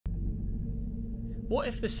What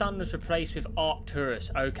if the sun was replaced with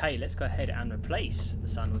Arcturus? Okay, let's go ahead and replace the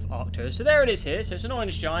sun with Arcturus. So there it is here. So it's an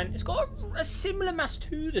orange giant. It's got a similar mass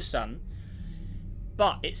to the sun,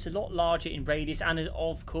 but it's a lot larger in radius, and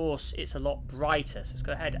of course it's a lot brighter. So let's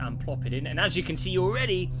go ahead and plop it in, and as you can see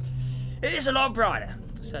already, it is a lot brighter.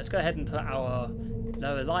 So let's go ahead and put our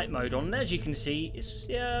lower light mode on. And as you can see, it's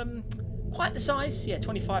quite the size. Yeah,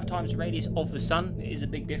 25 times the radius of the sun. It is a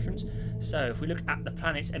big difference. So if we look at the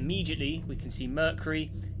planets immediately, we can see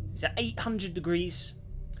Mercury is at 800 degrees.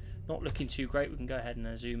 Not looking too great. We can go ahead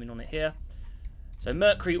and zoom in on it here. So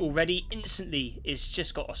Mercury already instantly is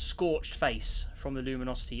just got a scorched face from the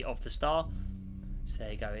luminosity of the star. So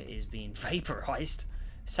there you go, it is being vaporized.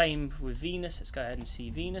 Same with Venus. Let's go ahead and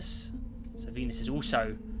see Venus. So Venus is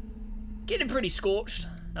also getting pretty scorched,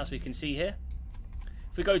 as we can see here.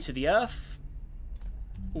 If we go to the Earth,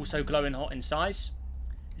 also glowing hot in size.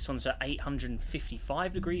 This one's at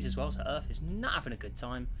 855 degrees as well, so Earth is not having a good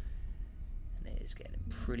time. And it is getting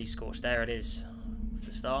pretty scorched. There it is, with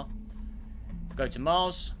the star. If we go to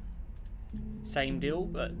Mars, same deal,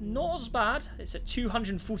 but not as bad. It's at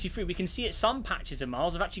 243. We can see at some patches of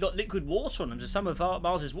Mars have actually got liquid water on them, so some of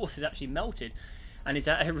Mars's water is actually melted and is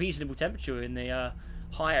at a reasonable temperature in the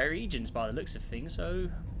higher regions by the looks of things. So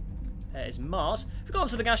there's Mars. If we go on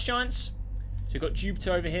to the gas giants, so we've got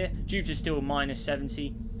Jupiter over here. Jupiter's still minus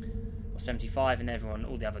 70 or 75, and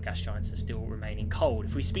all the other gas giants are still remaining cold.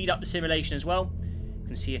 If we speed up the simulation as well, we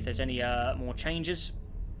can see if there's any more changes.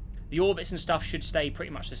 The orbits and stuff should stay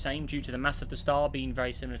pretty much the same due to the mass of the star being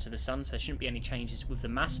very similar to the sun, so there shouldn't be any changes with the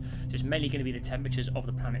mass. So it's mainly going to be the temperatures of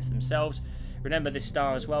the planets themselves. Remember, this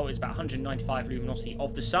star as well is about 195 luminosity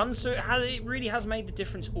of the sun, so it really has made the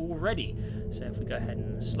difference already. So if we go ahead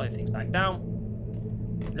and slow things back down,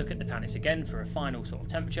 look at the planets again for a final sort of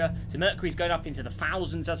temperature. So Mercury's going up into the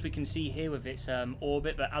thousands, as we can see here with its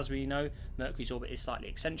orbit, but as we know, Mercury's orbit is slightly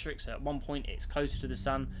eccentric, so at one point it's closer to the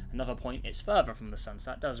sun, another point it's further from the sun,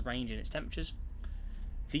 so that does range in its temperatures.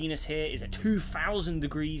 Venus here is at 2,000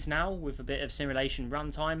 degrees now with a bit of simulation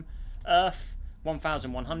runtime. Earth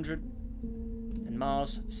 1,100, and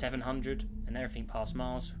Mars 700, and everything past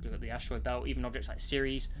Mars. Look at the asteroid belt, even objects like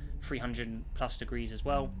Ceres 300 plus degrees as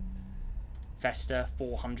well. Vesta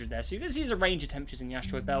 400 there. So you can see there's a range of temperatures in the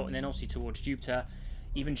asteroid belt, and then obviously towards Jupiter.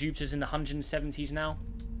 Even Jupiter's in the 170s now.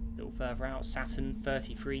 A little further out. Saturn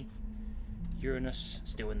 33. Uranus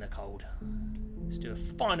still in the cold. Let's do a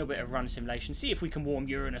final bit of run simulation. See if we can warm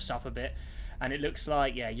Uranus up a bit. And it looks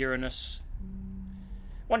like, yeah, Uranus,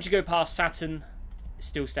 once you go past Saturn, it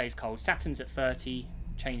still stays cold. Saturn's at 30,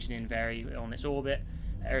 changing in very on its orbit.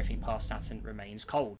 Everything past Saturn remains cold.